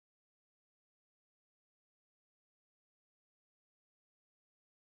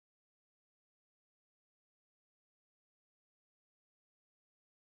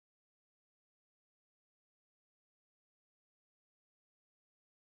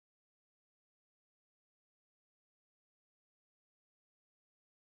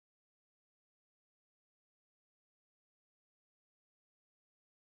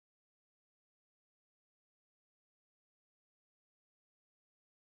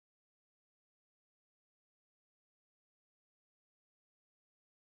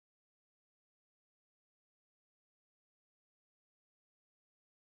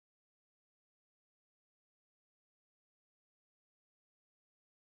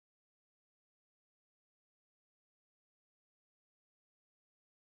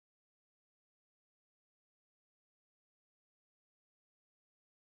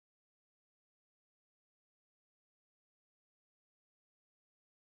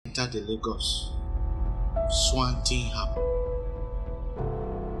entered the Lagos, swan thing happened.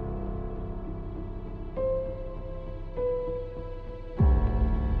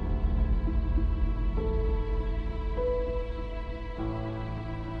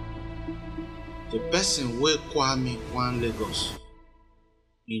 The person wey Kwame Kwan Lagos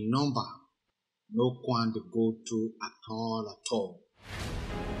in number no Kwan dey go to at all.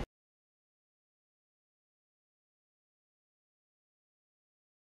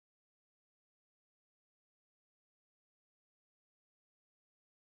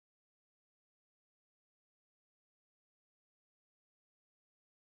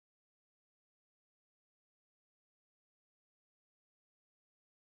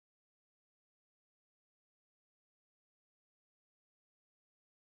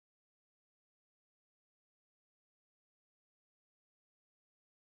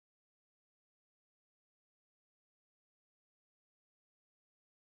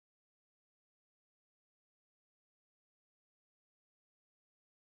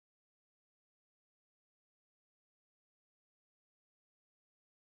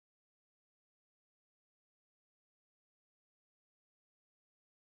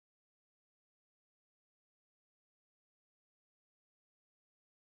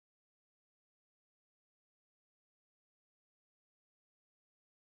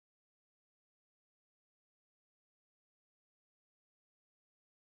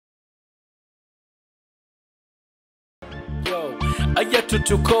 I get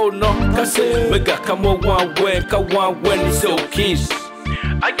to call no kase mega kamo one when so kiss.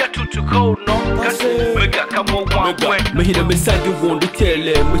 I get to call no kase mega kamo one me hit me side won't tell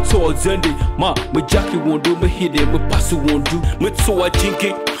me to Sunday ma me Jackie won't do me hit me pass won't do me so a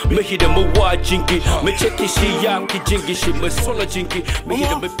jinky me hit me wa jinky me check she yam ki jinky she me solo jinky me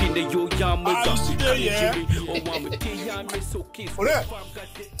hit me pin yo yam me Jimmy oh wa me ti yam me so kiss.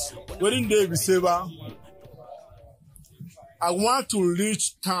 Wedding day be saver. I want to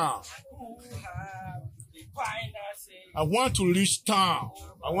reach town. I want to reach town.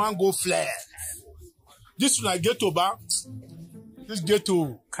 I want to go fly. This when I get to back, just get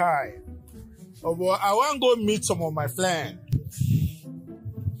to Kai. Oh boy, I want to go meet some of my friends.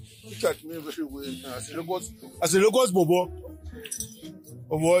 Look at me very well. As a Lagos bobo.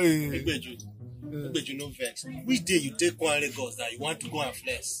 Oh boy. Igboji no vex. Which day you take one Lagos that you want to go and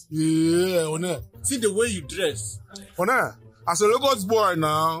flex? Yeah, Ona. See the way you dress. Ona. As a Lagos boy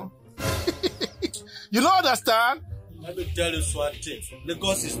now, you don't understand? Let me tell you something.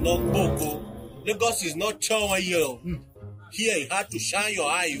 Lagos is not Boko. Lagos is not Chawayo. Here you have to shine your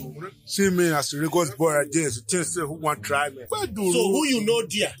eye. See me as a Lagos boy right there. So tell say who want to try me. So who you know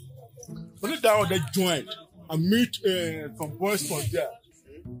there? Only that one they join and meet some boys from there.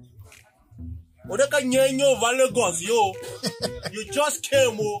 Odeka nyenyo over Lagos, yo. You just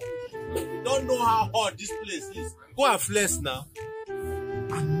came, don't know how hot this place is. Go and flex now.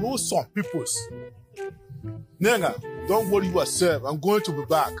 I know some peoples. Nenga, don't worry yourself. I'm going to be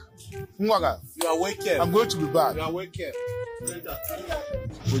back. Mwaga, you are waking. I'm going to be back. You are waking.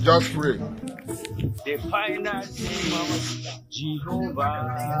 We just pray. The final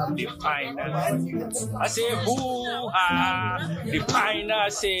Jehovah, the final. I say, boo-ha, the final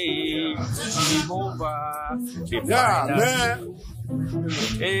say, Jehovah, the final. Yeah, man.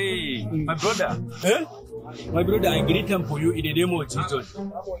 Hey, my brother. Eh? My brother, I greet him for you in the name of Jesus.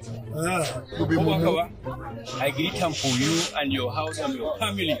 I greet him for you and your house and your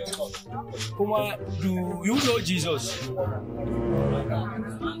family. Kuma, do you know Jesus?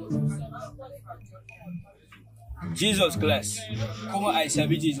 Jesus Christ. Kuma, I serve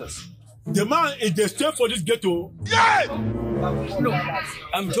Jesus. The man is the strength for this ghetto. Yeah! No,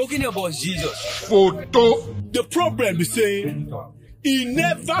 I'm talking about Jesus. Photo. The problem is saying he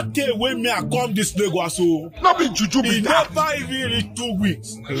never came when me I come this Lagos. So not be juju. He never even reached 2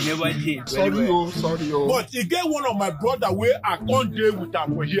 weeks. He never came. Sorry. But he get one of my brother where I can't deal with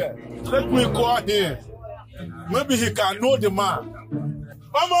him for here. Let me call him. Maybe he can know the man.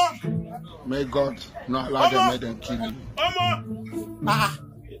 Mama. May God not allow them make them kill you. Mama.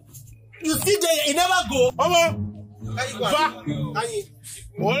 You see there, he never go. Mama.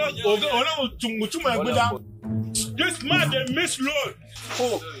 This man they miss load.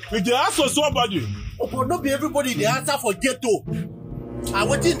 Oh, if they ask for somebody. Oh, but not be everybody they answer for ghetto. I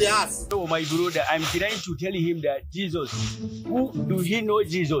waiting they ask. Oh my brother, I'm trying to tell him that Jesus. Who do he know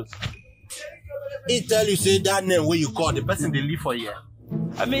Jesus? He tell you say that name where you call the person they live for here.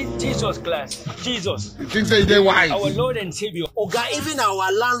 I mean Jesus class. Jesus. You think they wise? Our Lord and Savior. Oga, even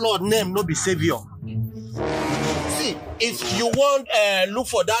our landlord name no be Savior. See, if you want look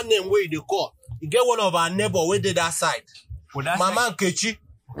for that name where they call, you get one of our neighbor where they that side. Mama Nkechi.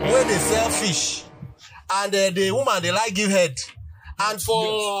 where they sell fish, and the woman they like give head, and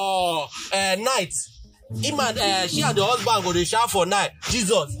for night, him and she and the husband go they shout for night,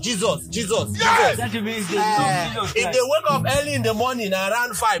 Jesus, Jesus, Jesus, Yes! Jesus. That means they love Jesus If Christ. they wake up early in the morning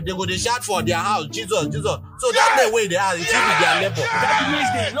around 5, they go they shout for their house, Jesus, Jesus. So that's the way they are. It should be their neighbor. That means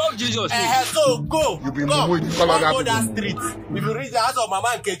they love Jesus. So go, You been come, moving, you follow that go that people. street. If you reach the house of Mama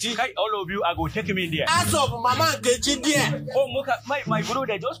Nkechi, Hey, all of you, I go take him in there. house of Mama Nkechi there. Oh, Moka, my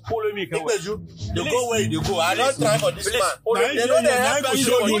brother, just follow me. Come on. Igboji, they go where they go. I don't try for this man. Please. They know they Now help you you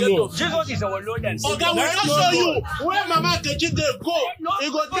show for you the know. Jesus is our Lord and Savior. Okay, we don't show you where Mama Nkechi dey go. He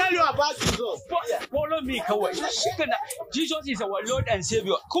go tell you about Jesus. Follow me, Kawa. Jesus is our Lord and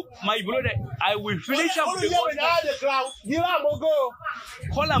Savior. Cook, my brother, I will finish up the gospel. Give am go.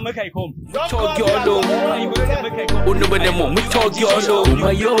 Call and make I come. Talk your dome. My brother, make I come. Unubademo, we talk your dome.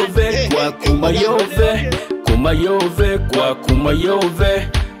 Kumayove, kwa kumayove, kumayove, kwa kumayove,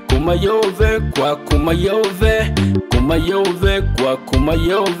 kumayove, kwa kumayove, kumayove, kwa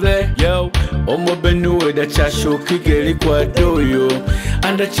kumayove. Yo, Omobenue da chasho kigeri kwa doyo,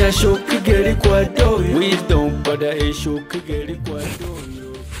 anda chasho kigeri kwa doyo. Wisdom pada esho kigeri kwa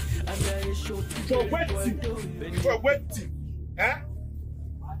doyo, anda esho kigeri kwa doyo. For waiting. Eh?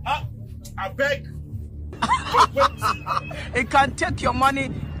 I beg. It can take your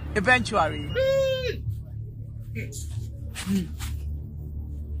money eventually.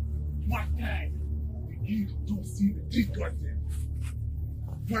 One time, you don't see the 3,000.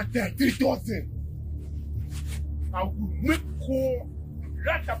 One time, 3,000. I will make call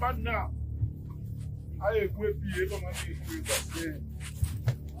right about now. I will be able to make it.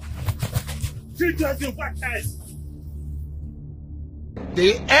 3,000 one time.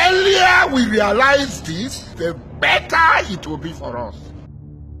 The earlier we realize this, the better it will be for us.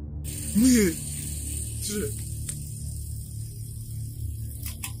 Me.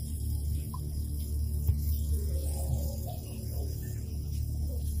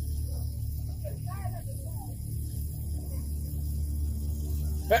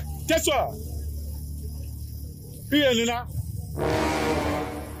 Guess what? Here, Nina.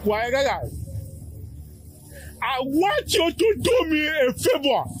 Why, guys? I want you to do me a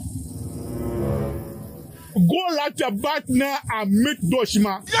favor. Go like the back now and meet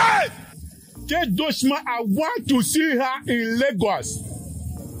Doshima. Yes! Tell Doshima I want to see her in Lagos.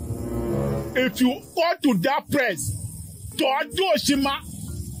 If you go to that place, to Doshima,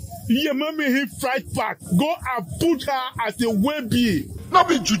 you make him fright pack. Go and put her as a webby. Not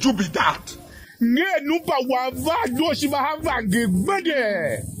be juju be that. Ne nupa wava Doshima have a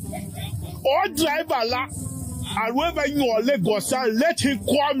gbede. Or driver la. And whenever you are Lagos, let him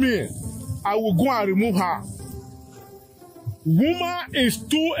call me. I will go and remove her. Woman is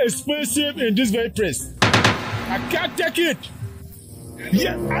too expensive in this very place. I can't take it.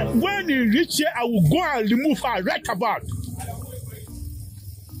 Yeah, when he reach here, I will go and remove her right about.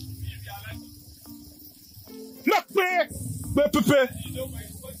 Look, Pepe.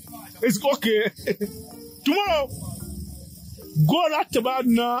 It's okay. Tomorrow, go right about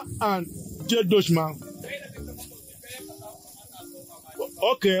now and tell Doshman.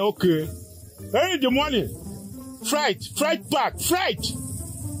 Okay. Early in the morning. Fright back.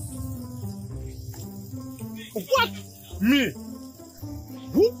 What? Me?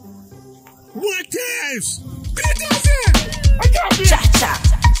 Who? What else? I can't be. Cha-cha.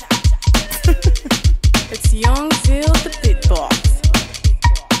 It's Youngville, the big boss.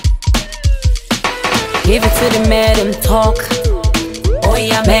 Give it to the madam talk. Oh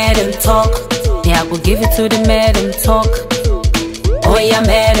yeah, madam talk. Yeah, I will give it to the madam talk. Oh yeah,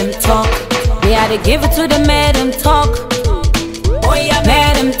 madam talk. Me I to give it to the madam talk. Oh yeah,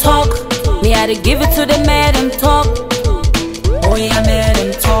 madam talk. Me I to give it to the madam talk. Oh yeah,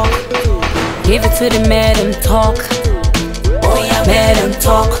 madam talk. Give it to the madam talk. Oh yeah, madam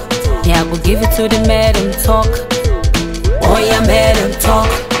talk. Me I will give it to the madam talk. Oh yeah, madam talk.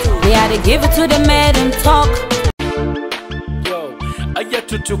 Me I to give it to the madam talk. I get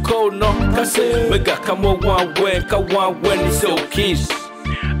to call no kase mega kamo one when it's so kiss.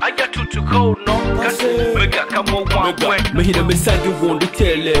 I get to call no kase mega kamo one me hit me side you want to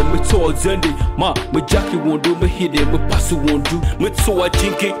tell me to Zende ma me Jackie won't do me hit me pass won't do me so I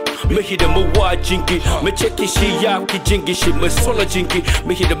think me hit them a wa jinky, me check it she yaki jinky, she me solo jinky,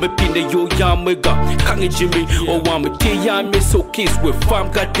 me hit them a pin the yo yam mega, kangi Jimmy, or one me tea yam me so kiss with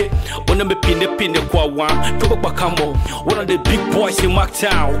farm got it, on me pin the kwa one, to Bakamo, one of the big boys in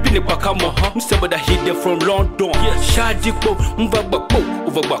Mactown, pin the Bakamo, somebody hit them from London, Shadiko, Mbabo,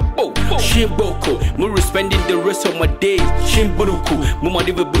 over Bako, Shimboko, me spending the rest of my days, Shimburuku, Mama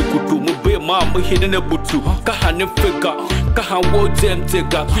Diva Buku, Mube Mama hidden a butu, Kahan figure, Kahan would them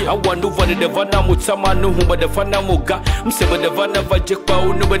take I want over the Vana Mutsama no who but the Fanamoga, Mseba the Vana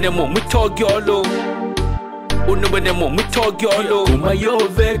Vajepa, Nubanemo, we talk yolo. Unubanemo, we talk yolo.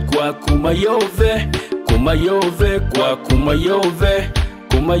 Kumayove, kwa kumayove, kumayove, kwa kumayove,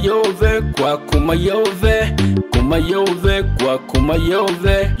 kumayove, kwa kumayove, kumayove, kwa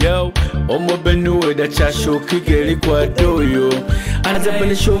kumayove. Yo, Omobenue da chasho kigeli kwa doyo.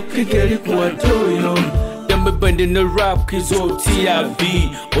 Anazabene show kigeli kwa doyo. Me bending the rap kids on TIV.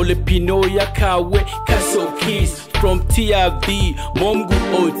 Ole Pino Yakawe, Castle Keys from TIV. Mongu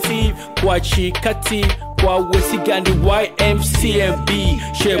OT, Kwachi Kati, Kwa Wesigandi YMCMB.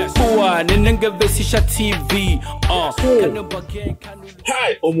 Shepua, Nenanga Vesisha TV.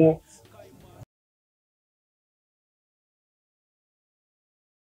 Hi, Omo.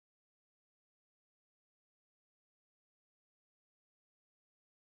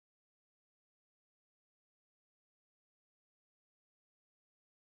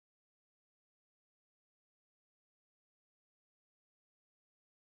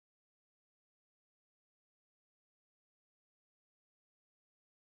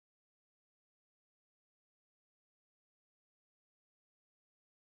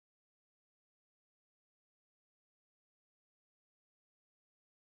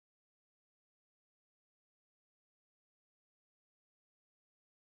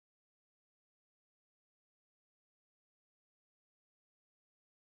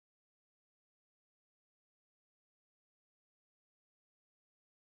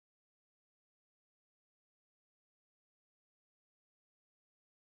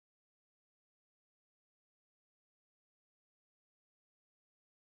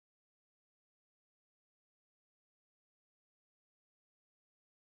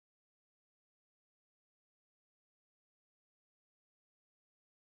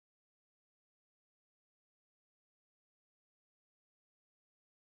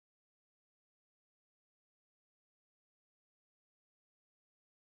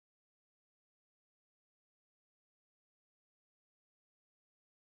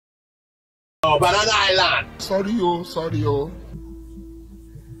 Banana Island. Sorry, oh.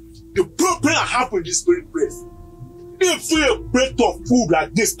 The problem I have with this very place. If you a plate of food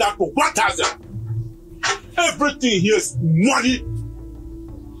like this, that for 1,000. Everything here is money.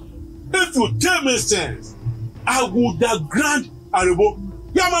 If you tell me sense, I would have grant a reward.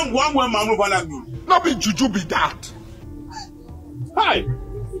 Yeah, man, one way, man, over me. Not be juju be that. Hi.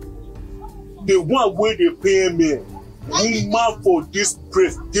 The one way they pay me, woman for this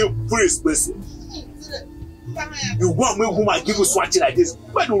place, they pretty expensive. The one way whom I give you swatch like this,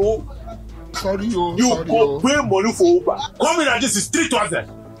 but no. Sorry, you go pay money for Uber. Coming like this is 3,000.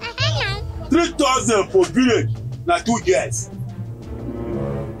 3,000 for village, now 2 years.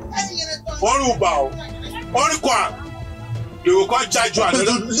 On Uber, on Kwan. They will come charge you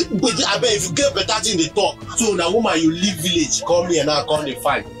another. But I bet if you get better thing they talk, so now woman you leave village, come here now, come the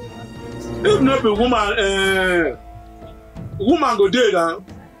fight. If not be woman go there now,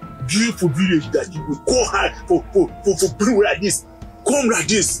 beautiful village that you will call her for blue like this, come like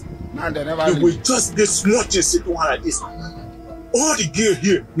this. Man, they never you will just get smart and sit one like this. All the gear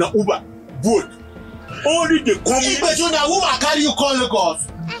here, now Uber, boat. Only the coming. But you now woman carry you call Lagos.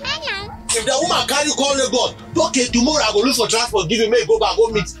 If the woman carry you call Lagos, okay, tomorrow I go look for transport, give you me go back, go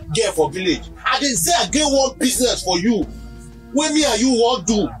meet girl for village. I didn't say I get one business for you. When me and you won't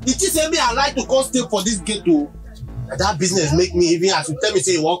do. It is me I like to come stay for this ghetto. That business make me even as you tell me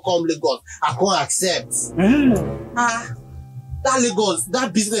say you won't come Lagos, I can't accept. That Lagos,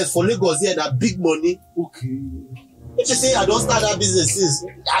 that business for Lagos here, that big money. Okay. If you say I don't start that business since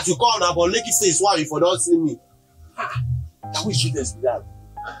as you call now, but Lekki say it's why if you don't see me. That we should just that.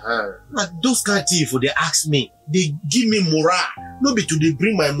 Now those kind of things they ask me, they give me morale. No be to they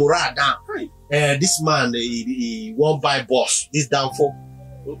bring my morale down. This man he won't buy bus. This down for.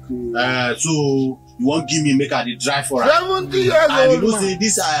 Okay. So you won't give me make the drive for 70 years and old. You know say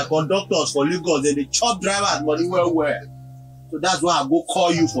these are conductors for Lagos. They chop drivers money well. So that's why I go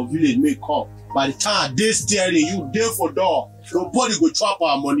call you for village. Make come. By the time they steering, you there for door. Nobody go chop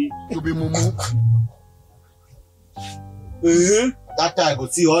our money. You be mumu. That That time I go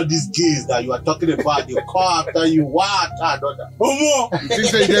see all these gays that you are talking about. They come after you one after another. Omo! You think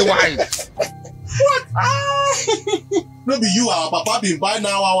say they wise? What? No be you, our papa been buy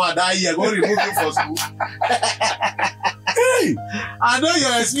now one that year. Go remove you for school. Hey, I know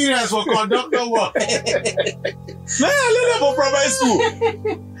your experience for conductor work. Man, I learned for primary school.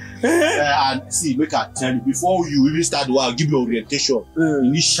 And see, make I tell you, before you even start the work, I'll give you orientation. You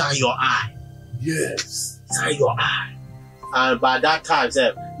need shine your eye. Yes. Shine your eye. And by that time,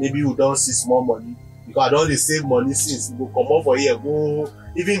 maybe you don't see small money. Because I don't save money since you go come over for here, go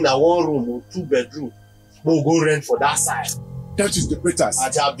even in a 1 room or 2 bedroom, we'll go rent for that side. That is the betters.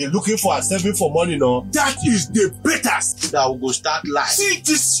 And I've been looking for and saving for money now. That is the betters. That will go start life. See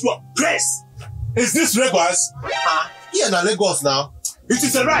this your place. Is this Lagos? Here in Lagos now. It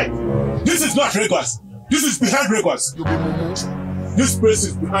is a right. This is not Lagos. This is behind Lagos. This place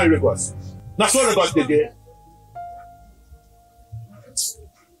is behind Lagos. That's what Lagos they get.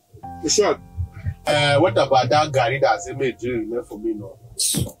 Sure. What about that Gary that's made dream for me now?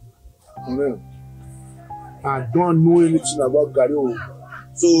 I don't know anything about Gary.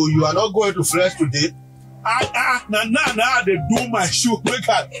 So you are not going to Fresh today? Now they do my shoe. Make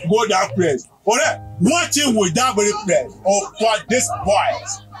her go that place. Alright, one thing with that very place, or for this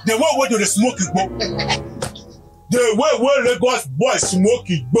boys, the way to the smoking book. The way where Lagos boys smoke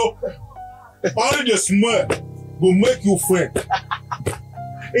it, bro. Only the smell will make you friend.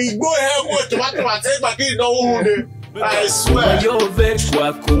 Igbo here go tomato take back in no I swear. Yo,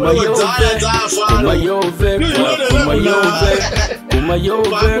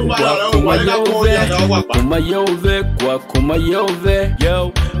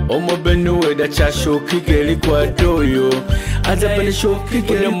 Omobenue da chasho kigeli kwa doyo. Adabele show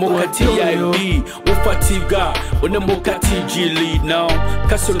kigeli mokati TIB. Ufatiga, one mokati jili now.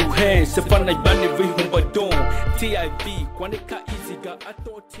 Kasulu hen, sefana ibani vihumba don. TIB, kwaneka iziga,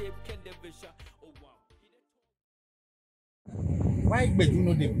 atote kendevisha. Why Igboji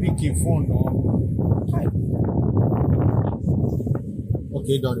no dey pick him phone now?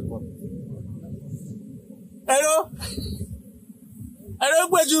 Okay, don't report. Hello? Hello,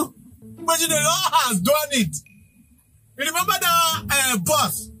 Igboji. Igboji, the Lord has done it. You remember that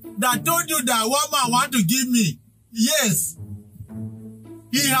boss that told you that one man want to give me? Yes.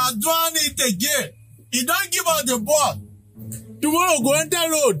 He has done it again. He don't give us the boss. Tomorrow go enter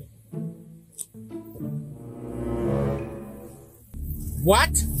road.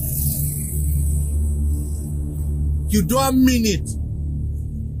 What? You don't mean it.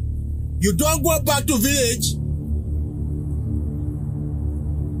 You don't go back to village.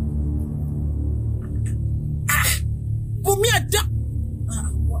 For me,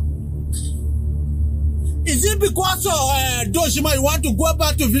 is it because of Doshima you want to go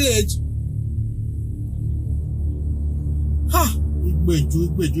back to village?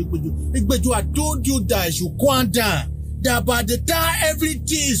 Igboji, I told you that you should go down. That by the time everything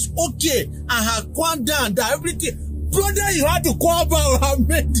is okay, I have gone down, that everything, brother, you had to call back and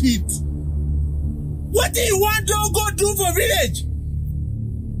made it. What do you want to go do for village?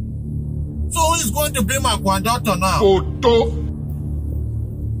 So who is going to bring my granddaughter now? Photo.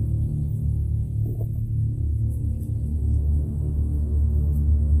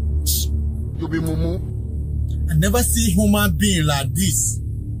 You be mumu. I never see human being like this.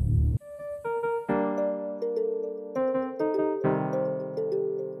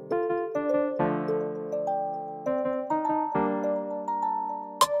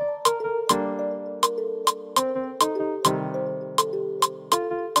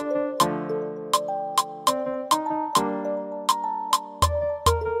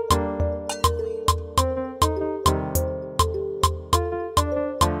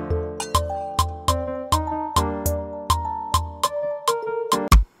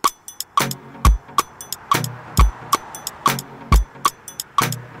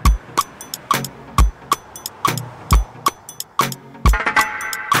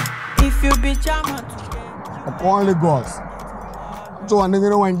 You be chairman. Upon Lagos. So I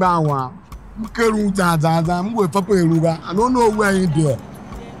never went down one. I'm with Papa Luga. I don't know where you do.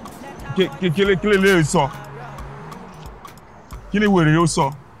 Kill so. Kill where you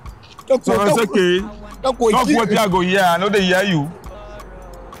saw. So it's okay. Talk what you go here. I know they hear you.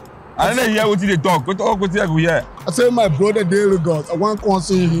 I don't hear what they talk. Talk what you go here. I say my brother there Lagos. I want to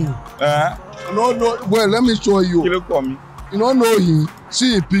see him. No, well, let me show you. Kill call me. You don't know him.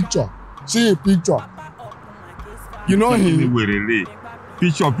 See a picture. See a picture. You know him.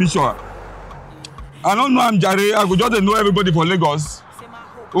 Picture. I don't know I'm Jare. I go just know everybody for Lagos.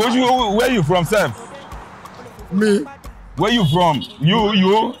 Where you from, Seth? Me. Where you from?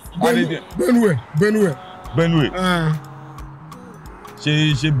 You? Benue.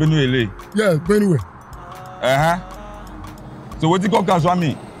 She Benue. Yes, Benue. So what you call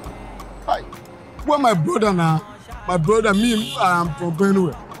Kaswami? Well, my brother now. My brother, me, I am from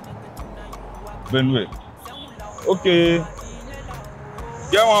Benue. Benue. Okay.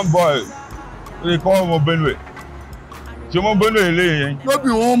 Get one boy. They call him Omobenue. Omobenue. No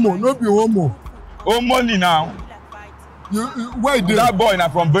be homo. Oh, money now. Where did that boy now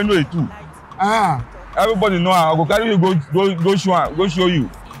from Benue too? Everybody know. I go carry you go show you.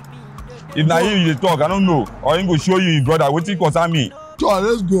 If na you talk, I don't know. Or he go show you his brother. What he concern me? Sure,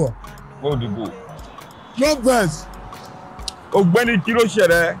 let's go. Where would you go? No verse. Ogbeni kilo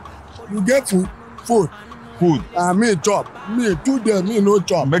share. You get food. Me chop. Me 2 days. Me no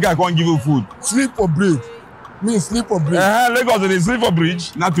chop. Make I can't give you food. Sleep for bridge. Me sleep for bridge. Lagos they sleep for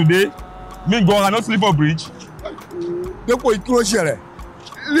bridge. Not today. Me go and not sleep for bridge. They go kilo share.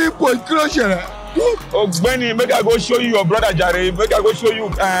 Sleep for kilo share. Ogbeni, make I go show you your brother Jare. Make I go show you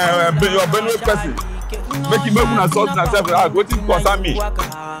your Benue person. Make you make una sort yourself out. What is concern me? What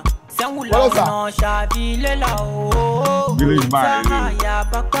is that? Village man.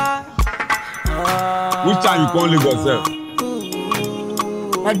 Which time you call Lagos yourself?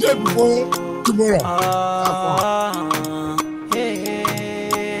 I did before tomorrow.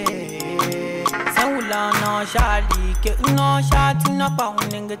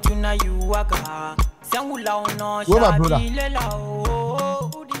 Where my brother?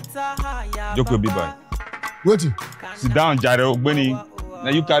 Joko be by. Wait. Sit down, Jare Ogbeni. Now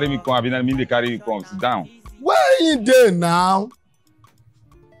you carry me come, I mean they carry you come. Sit down. Where you there now?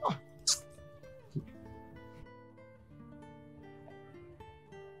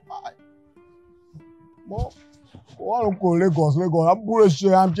 What go Lagos? I'm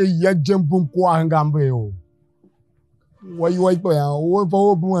bullshit. I'm just jumping kwa hangambe yo. Why you wait for ya? What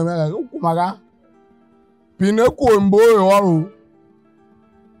for boom me? Kumaga. Pine ko Mbolo waru.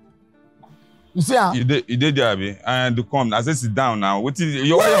 You see ah? You did there, abi. And to come. I say sit down now. What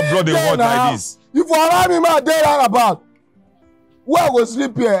is why your brother walk like this? You for allow me my day round about. Where I go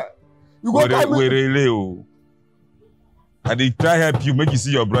sleep here? You go tell me. Where I dey try help you, make you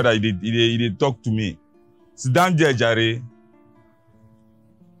see your brother. He dey talk to me. Sit down there, Jare.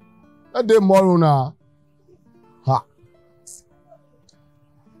 That day tomorrow now. Ha.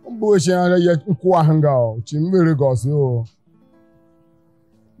 Mbushi ana ye kwa hanga o. Chimere gosi o.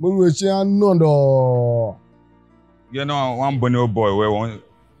 Mbushi ana no. You know one Mbolo boy where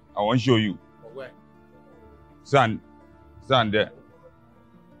I want show you. Where? Stand there.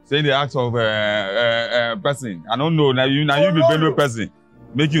 Say the act of person. I don't know. Now you be Benue person.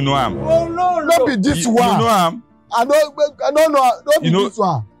 Make you know him. Oh no, not be this one. You know him. I don't know. Don't be this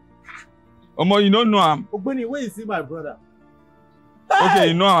one. Omo, you don't know him. Ogbeni, where you see my brother? Okay,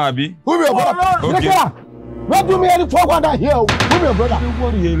 you know him, Abi. Who be your brother? Okay. Don't do me any talk on that here. Who be your brother?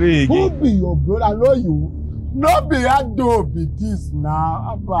 Who be your brother? I know you. Not be Ado be this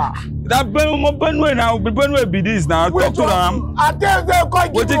now, Abba. That Benue now, Benue be this now. Talk to them. I tell them,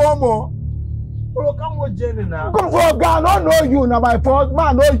 come give me Omo. Come on, Jenny now. Come for God, I don't know you now. My first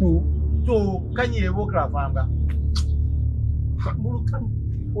man know you. So can you evoke Rafanga?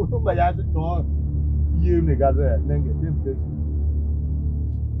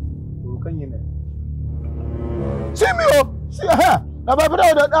 See me up. See her.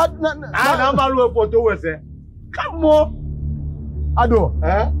 Come on. Ado.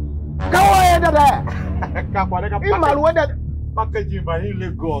 Come on, there. Packaging by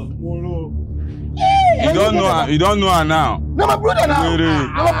Lagos. You don't know her. You don't know her now. No, my brother now.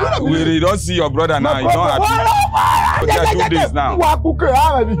 You don't see your brother now. You don't happy. Okay, I do this now.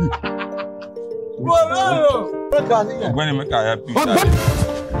 When make I happy.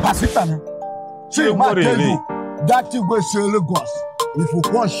 See, my tell you, that thing will say Lagos. If you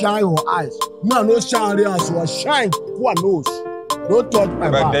can't shine your eyes, man, no shine your eyes, you shine one nose. Don't touch my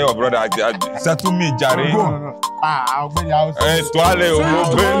back. Your brother, settle me, Jare. I'll be out. Toile,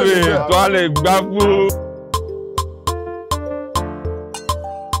 Omobenue, toile, Gbafu.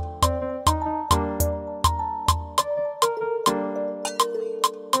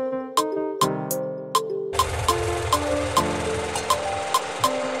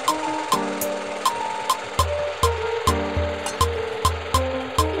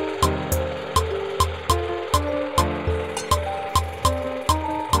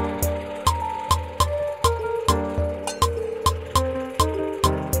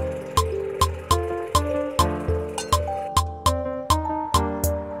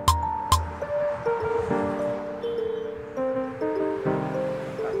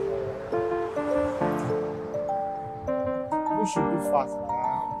 We should do fast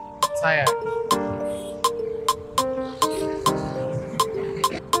now. I'm tired.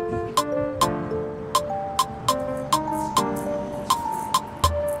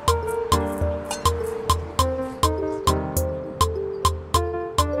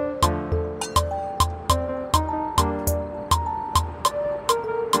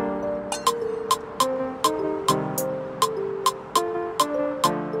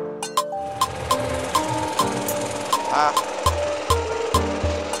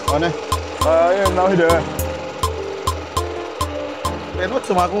 One. Yeah, now here. But what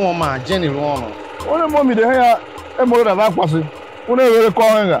am I going to Jenny Rono? Only mommy the hair, and more than that was it. When I really call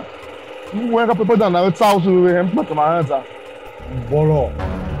her. You wake up people down now, it's out to him, but my hands are. Mbolo.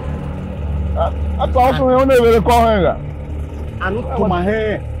 I thought you only really call her. I look to my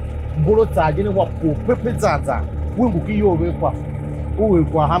hair. Mbolo Tajin was poor, Pepe Zaza. We will give you away for. Who will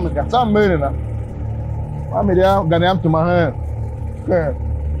go Hamaka? Some million. I'm going to my hair. Okay.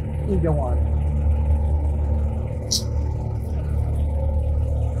 Either one.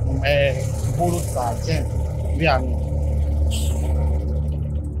 Mbolo Tajin. We are.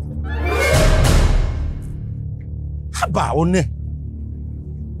 Haba one.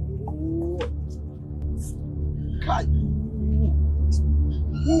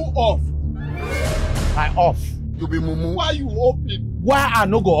 Who off? I off. You be mumu. Why you open? Why I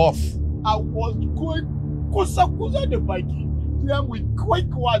no go off? I was going kusa the bike. Then we quick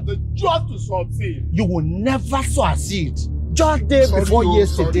was just to succeed. You will never succeed. Just day before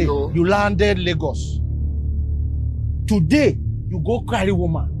yesterday, you landed Lagos. Today, you go carry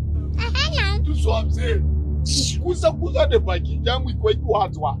woman. To succeed. Kusa the bike. Then we quick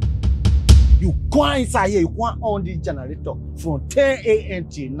was what? You go inside here, you go on the generator from 10 a.m.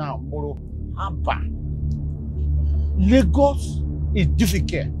 till now, Mbolo. Haba. Lagos is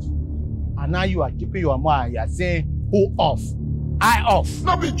difficult. And now you are keeping your mind. You are saying, who off? I off.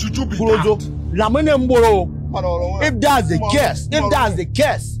 Not be juju be Golozo. Lamene Mbolo. If that's the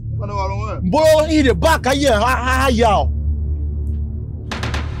case, Mbolo in the back of here, y'all.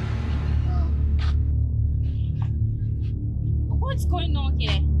 What's going on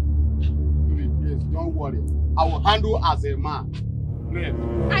here? Don't worry. I will handle as a man.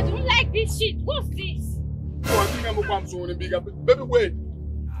 I don't like this shit. What's this? So I think I'm going to bigger. Baby, wait.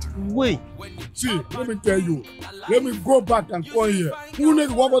 Wait. See, let me tell you. Let me go back and come here. Who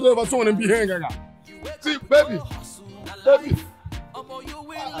knows what whatever someone and be hanging out? See, baby.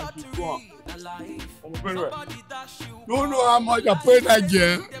 Don't know how much I paid that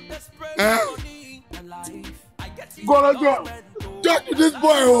girl. Golozo, talk to this boy,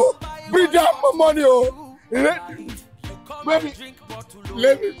 oh. Bring down my money, oh. Baby,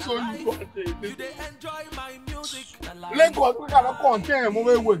 let me show you something. Let go, we gotta contain him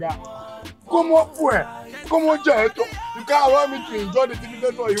away. Come on, boy. Come on, Jack. You can't allow me to enjoy the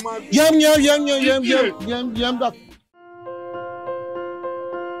dividend of human being. Yum.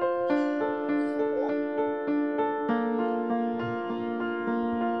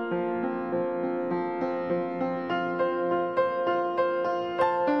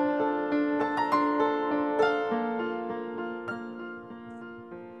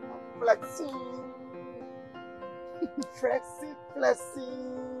 Flexing.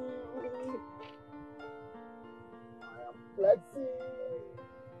 I am flexing.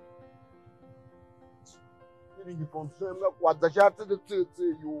 You confirm what the shot to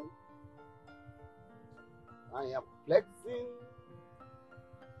you. I am flexing.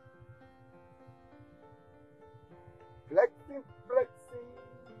 Flexing.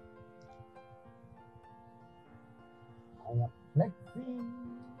 I am flexing.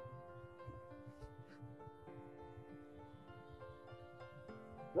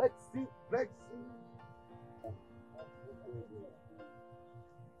 Flexing.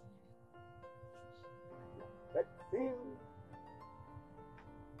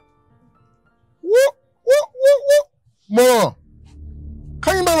 Whoop. More.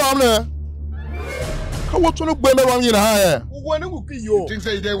 Can you remember there? How what you look better on you here? When you kill you, Things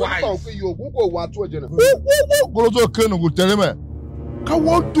say they wise. you go one to a general. Golozo Ken will tell me. Can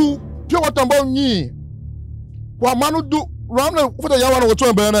what do pure water about me? What man do? Ramle for the yawan of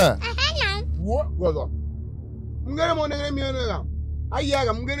a burner. What was up? I'm getting money. I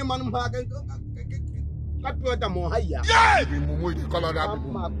am getting money. Cut water more higher. Yeah! Be mumu the color that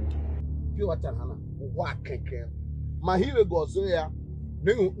Pure water, Hannah. What can my hero goes there?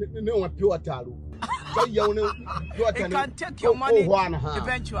 No one pure water. It can take your money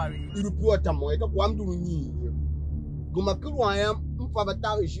eventually. You pure water more. It's one doing you. Gumakuru, I am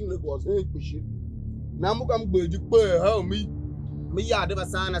Favatari. She was a pushing. Now I'm going to pay me. Me ya de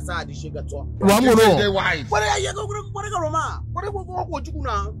basana sa di shega to. Ramu no. What are you going? What are you going? What are you going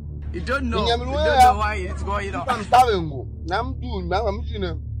now? You don't know. You don't know why it's going on. I'm telling you. Nam do. I'm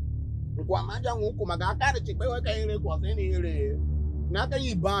seeing. Kwa maja nguko magaka de chikwe wa kan re ko se ni re. Na kan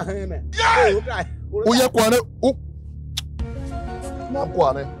yi ba he me. O ye kwa ne. Na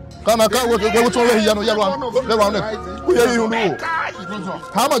kwa ne. Kana ka wo to le ya no ya lo. Le wa ne. O ye yi hu no.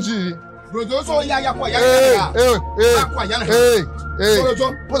 How much? Brozo so ya kwa ya. Hey.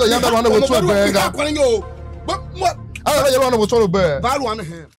 Put the young man with 2 bag. Ah, you want to go to bed? Bad one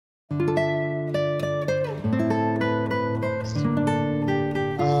him.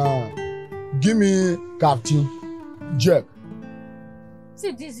 Give me Captain Jack.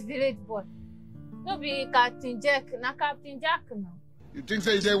 See this village boy. No be Captain Jack, na Captain Jack now. You think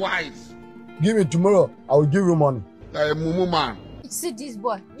say they wise? Give me tomorrow. I will give you money. Like a mumu man. See this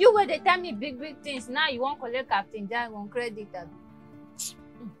boy. You were they tell me big things. Now you won't collect Captain Jack on credit.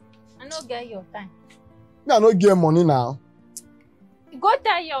 I no get your time. I no get money now. Go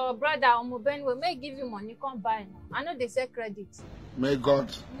tell your brother Omobenue may give you money. Come buy now. I know they say credit. May God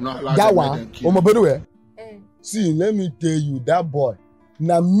not allow that one. Omobenue. Eh. See, let me tell you, that boy.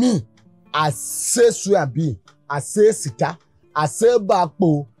 Now me, I say Suabi, I say Sita, I say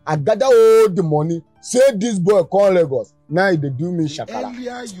Bakpo, I gather all the money. Say this boy call Lagos. Now they do me shakara.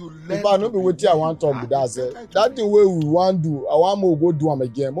 If I not be waiting, I want to be that. Say that thing where we want do, I want more go do am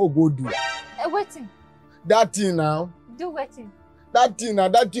again. More go do. Waiting. That thing now. Do waiting. That thing now.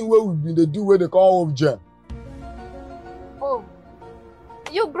 That thing where we been they do where they call home jam. Oh.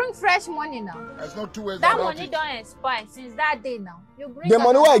 You bring fresh money now. That's not 2 ways. That money don't expire since that day now. You bring the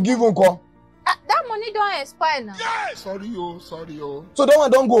money where I give him call. That money don't expire now. Yeah. Sorry yo. So that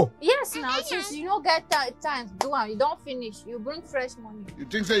one don't go. Yes now. Since you don't get time to do one, you don't finish. You bring fresh money. You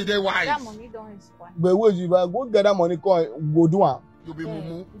think say they wise? That money don't expire. But wait, if I go get that money, call go do one. You be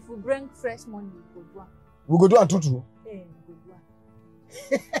mumu. If you bring fresh money, you go do one. We go do one tutu. Yeah, you go do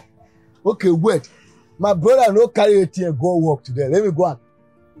one. Okay, wait. My brother no carry ATM go work today. Let me go and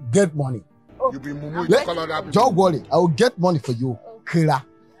get money. You be mumu. You color that. Don't worry, I will get money for you. Kira.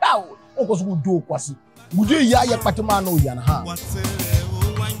 Now, what was we do? Kwasi. Would you ya patima no yana ha?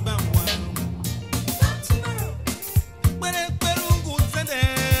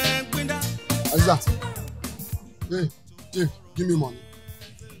 Aza. Hey, give me money.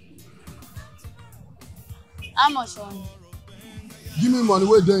 How much money? Give me money.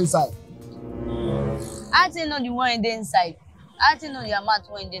 Where they inside? I didn't know the one in the inside. I didn't know the amount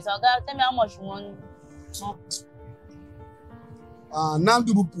one in this. So tell me how much money. Nam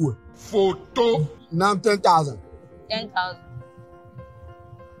do poor. Photo. Nam 10,000. 10,000.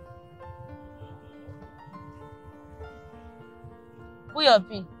 Put your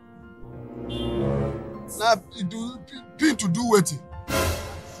pin. Now pin to do what?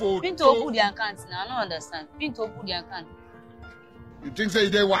 Pin to open the account now. I don't understand. Pin to open the account. You think say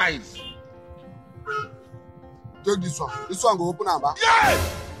they wise? Take this one. This one go open now.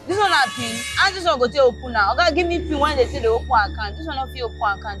 Yes! This one not pin. And this one go take open now. Okay, give me pin when they say they open account. This one not feel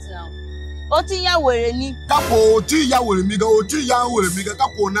open account now. Oti ya were ni. Kapo oti ya were mi ga oti ya were mi ga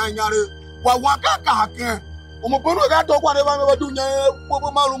kapo na nyare. Wa ka hakan. Omobenue ga to kwa never me do nya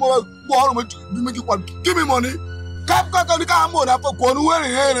popo maru mo go horu mo bi me ki kwa. Give me money. Ka mo na for ko nu were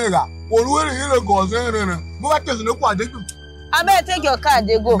here ga. Ko nu were here go se here na. Mo ba tese ne kwa de. I better take your card,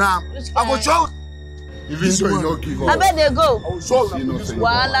 they go. Now, I go show. Even though you don't give up. I bet they go. I will show you.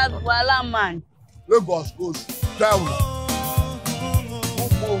 Wala man. Lagos goes down.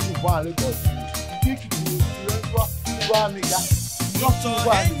 Lagos.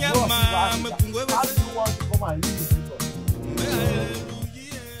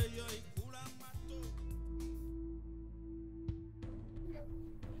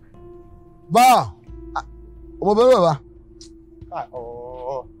 Ba. Omobenue ba.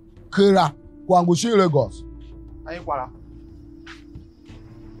 Kira kwangu shi Lagos. Ayi kwara.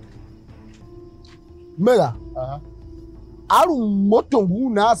 Mega. Aru moto ngu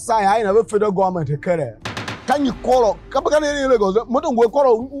na asa ya na be federal government kere. Kan yi koro, ka ba na Lagos, moto ngu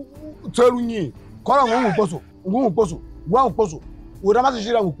koro tseru nyi. Koro ngu poso, gwa poso. Wo da ma se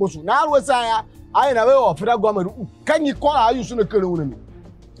shira ngu poso. Na aru asa ya ayi na be o federal government kan yi koro ayu su na kere wona.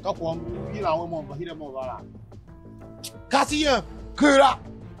 Ka ko yi na we mo ba hire mo bara. Kasi yan kira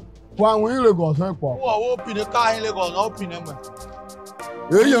kwangu yi Lagos e po. Wo pin ka in Lagos na pin me.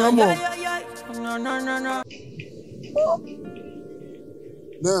 Yan mo.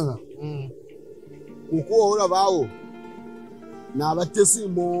 Nena. Uko ora bawo. Na ba tesi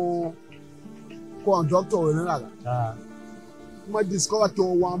mo conductor we na ga. Ma discover to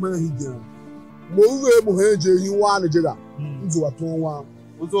wa ma hije. Mo we mo heje yin wa na jega. Nzo wa to wa.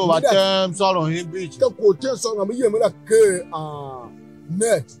 Uzo wa tem sọ̀rọ̀ hin beach. Ke ko tem sọ̀rọ̀ mi ye me la ke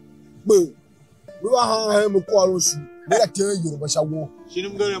net. Gbe. Mi wa ha mo ko arun su. Me la te Yoruba sha wo.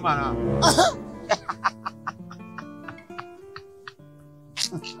 Shinim gere mana.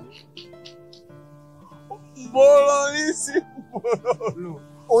 Mbolo isi mbolo.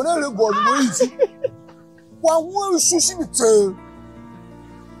 Ona le go mo isi. Wa wo sushi mi te.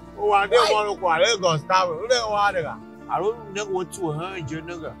 O wa de mo ro kwa Lagos town. O le wa de ga. Aro ne ko tu han je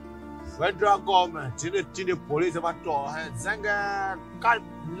ne ga. Federal government, to the police about to Zanga can't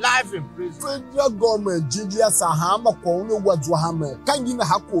life in prison. Federal government, Jidia Sahama, Kono, Wajahame, can you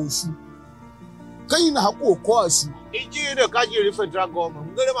have course? Can you have course? Indeed, the Kaji federal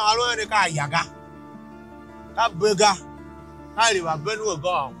government, go to Malo and the Kayaga. That burger, I live a Benue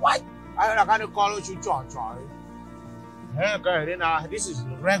go. What? I can't call you Charlie. This is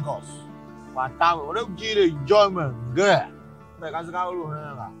Regos. But I will give the enjoyment. Good. Because I will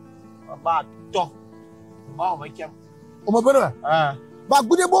about talk. Oh, my camp. Omobenue. But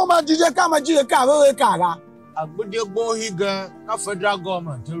good boy, DJ Kama Jika, Kara. A good boy, he got a federal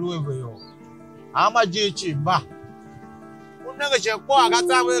government to live you. I'm a GH, ba. Never check what I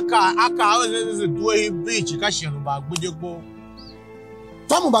got a car. I can't do a beach, Cashion about good boy.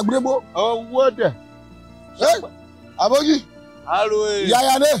 Tom Bagrebo. Oh, what? Hey, Abogi. Hello.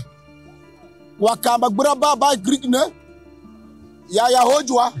 Yayane. Wakamba Braba by Greek ne? Yaya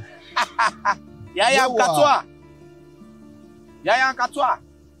Hojwa. Yaya Katwa. Yaya Katwa.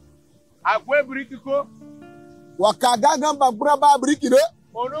 Akwe Brikiko. Wakagaga Braba Brikide.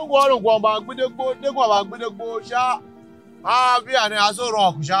 Onu gwalo gwamba gbedegbo degwa ba gbedegbo sha. Ah bi ani aso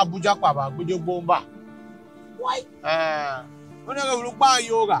rock sha Abuja pa ba gbedegbo mba. Why? Ona ga lu pa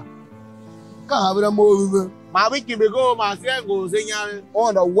yoga. Ka habra mo wiwe. Ma bi kibego ma se go se nyare.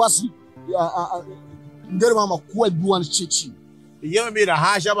 On the wasi. Ngere mama kwa duan chichi. Yemi mi da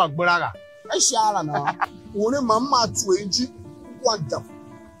ha sha ba gburaga. Aisha na. Wore mama tu enji kwanta.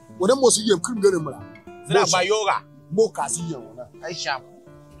 Wore mo si yem krim ngere mra. Zira ba yoga. Mo ka si yem na. Aisha.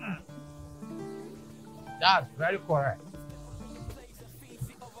 That's very correct.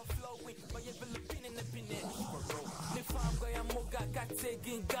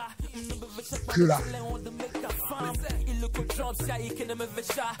 Kira.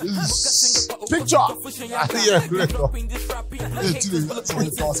 Picture.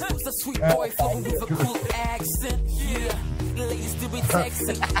 Ladies do be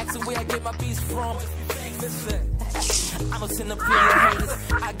texting, asking where I get my beats from. Listen, I don't send up your haters.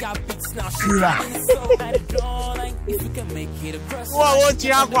 I got beats now. So bad at drawing. If you can make it across. Oh,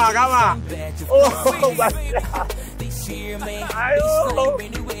 my God. This year, man. This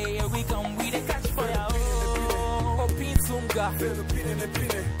anyway, we come with a catch fire. Oh, Pintunga.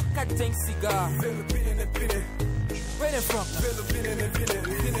 Cutting cigar. Where they from?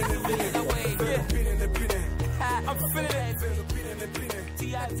 I'm feeling it.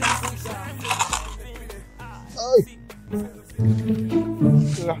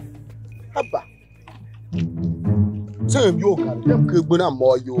 Abba. Same yoga, them could be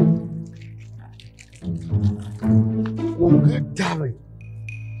more you. One good darling.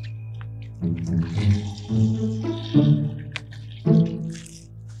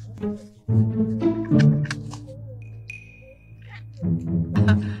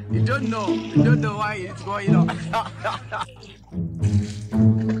 You don't know why it's going on.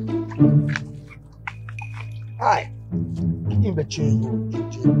 Hi. In the chain,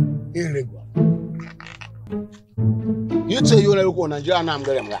 irregular. You say you're going to Nigeria, I'm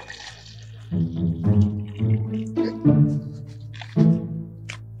going to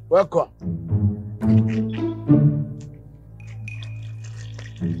welcome.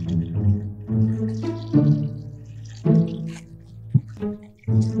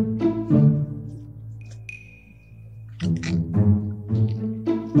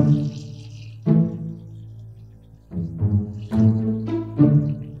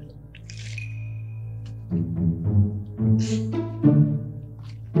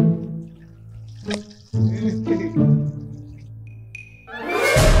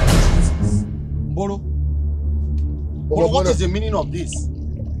 Mbolo, what is the meaning of this?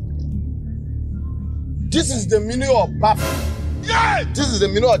 This is the meaning of baffing. Yeah! This is the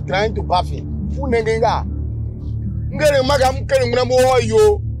meaning of trying to baffing. Unenga. Ngere magam kere mnamo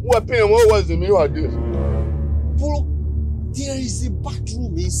yo. What's the meaning of this? Mbolo, there is a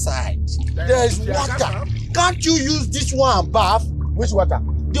bathroom inside. There is water. Can't you use this one bath? Which water?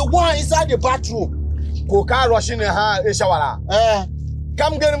 The one inside the bathroom. Koka rushing a shawara.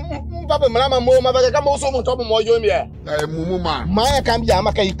 Come get Papa Mama Mo, Mother, come also on top of my young year. Mumma. Maya can be a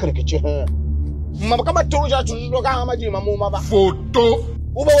Makai cricket. Mamma, come told you to look at my mama. Photo.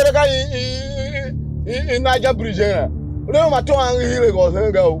 Over the guy in Niger Bridge. No, my tongue here goes.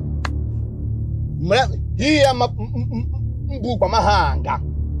 Go. Here, I'm a book by my hand.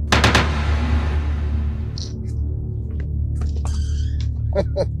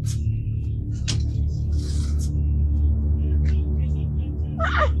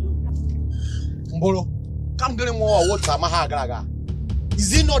 Mbolo, come get more water, Mahagaga.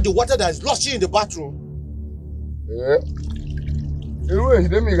 Is it not the water that is lost in the bathroom? Yeah. Anyway,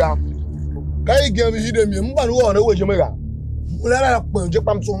 let me go. Kai game hide me mba no wona we jemega. Mulala pon je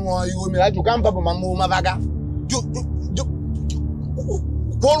pam so mo yo mi aju kan papa mamu mabaga. Jo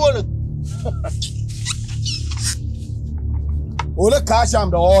Kolwona. Ole cash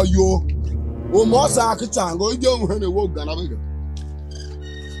am the all yo. O mo sa kitango ije ohun ne wo gana bega.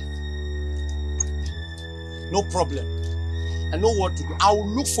 No problem. I know what to do. I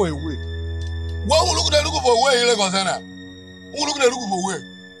will look for a way. What will look for a way in Lagos na? Who look for a way?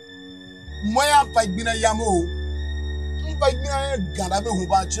 Moya fight bina yamo. Fight bina gana be hu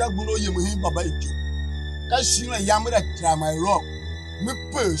ba chira guno yemu hin baba ijo. Ka shira yamo da try my rock. Me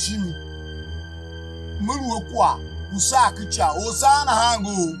pe shi mi. Muru kwa usa kicha o sa na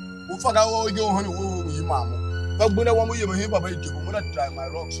hango. O faga wo je ohun wo mi mamu. Fa gbona wo mo yemu hin baba ijo mo da try my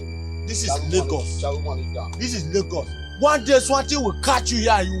rock. This is Lagos. This is Lagos. One day Swanty will catch you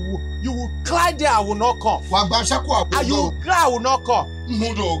here. You will cry there. I will not come. And you will cry. I will not come.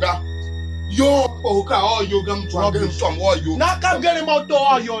 Yo, oh, you come to some war. You now come get him out to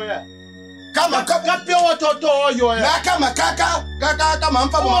all your hair. Come pure water to all your hair. Now come, Kaka, come on,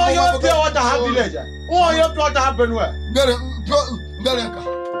 oh, your pure water have village. Oh, your pure water have been where?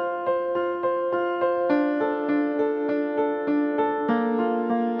 Berenka.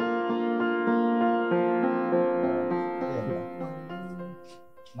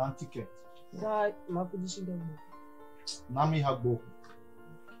 Ticket. That my position don't move. Nami hagbo.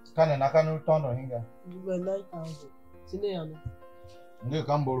 Kana nakanu tono hinga. You were 9,000. Sine yana. Nge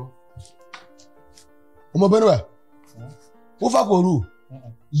kamboro. Omobenue. Ufa koru.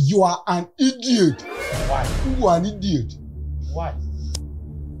 You are an idiot. Why? You are an idiot. Why?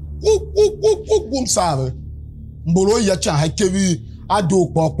 Who save? Mbolo ya cha hakevi ado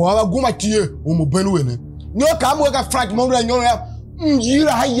popo aba guma tie Omobenue ne. Nyo ka mo ka Frank mo ra nyo ya.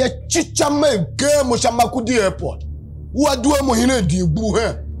 Yira haye chicha me ke mo shamakudi airport. Who are doing mo hine di bu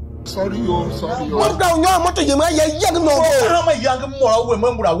he. Sorry yo. What down ya moto ye ma ye young no. How my young more we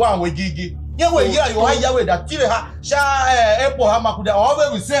member one we gigi. Ye we here you hire we that tire ha sha airport ha makuda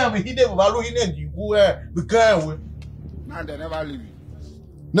all we say we hide we value hine di bu we can we. Now they never leave you.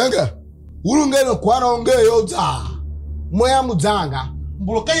 Nanga. Uru ngene kwano nge yo za. Moya muzanga.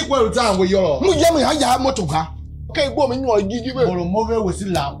 Mbolo kai kwa rutan we yo. Mu ye me haya moto ka. Okay, go me nyo gigi be. Mbolo mo we si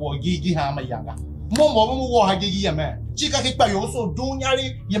la wo gigi ha ma yanga. Mo wo ha gigi ya me. Chika ki pa yo so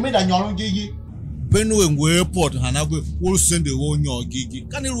dunyari ye me da nyo gigi. Benue ngwe airport hanagwe wo send wo nyo gigi.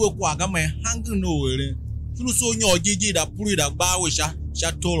 Kan ru kwa aga me hang no were. Tulu so nyo gigi da puri da gba we sha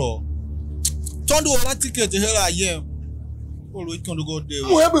toro. Tondo la ticket here aye. Olu ikondo go de.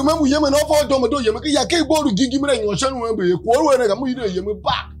 Mo ebe me mu ye me no for do me do ye me ya ke gbo gigi me nyo sha no ebe ko ru ne ga mu ide ye me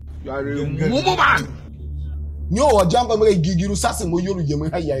back. You are a mumu man. Nyo wa jamba me gigiru sase mo yoru ye me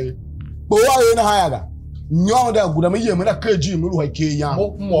hayaye. Bo wa ye na hayaga. Nyo da guda me ye me na keji me ru ha ke ya.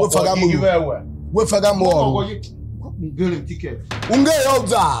 Wo faga mo. We faga mo. Ngere ticket. Unge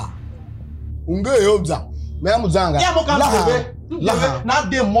yobza. Me amuzanga. Ya mo ka na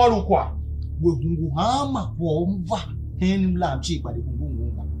de moru kwa. We gungu ha ma kwa mva. Hen la chi kwa de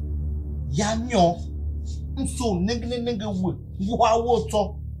gungu nga. Ya nyo. Nso nenge we. Wa wo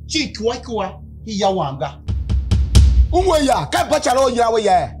to. Chi kwa ya wanga. Unwe ya ka bachala oya we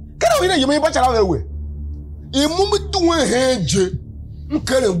ya. Kana we na yemi bachala we. Imu tuwe heje.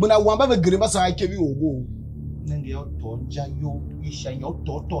 Nkere gbuna wamba be gere basa akebi ogo. Nenge yo to ja yo isha yo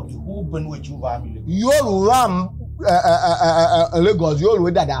to the whole Benue Juva family. Yo ram Lagos yo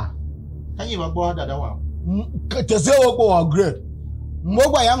we dada. Kan yi bagbo dada wa. Tese wo ko grade. Mo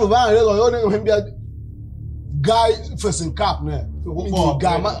gba ya mo ba Lagos yo ne him guy facing cap na.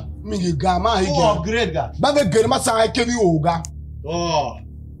 Mingi gama hige. Oh grade ga. Ba be gere basa akebi oga. Oh.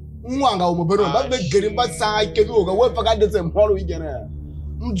 Mwanga Omobenue ba be gere basa akebi oga we faga de se mhoro hige na.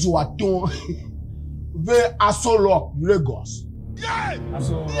 Mdu aton ve Asolo Lagos.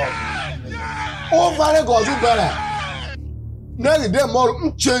 Asolo. Over Lagos u bere. Na de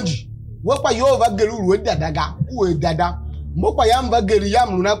more change. We pa yo over gere uru dadaga, u dada. Mo pa ya mba gere ya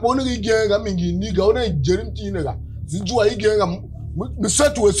mru na po ni ge ga mingi ni ga o na jerim ti ni ga. Siju ayi ge ga me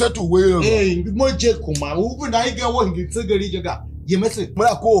setu we. Eh, mo je kuma, u bu na ge wo ngi tsegeri je ga. Ye mese. Mo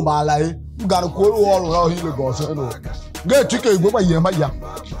la ko ma la e. Ngara ko ru oro ra hi Lagos no. Ge tike igbo pa ye ma ya.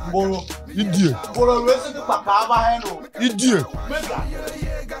 Mbolo Idiot. Mbolo we se pa ka ba he no. Idiot. Mega.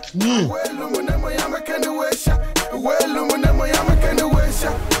 Ni. Well,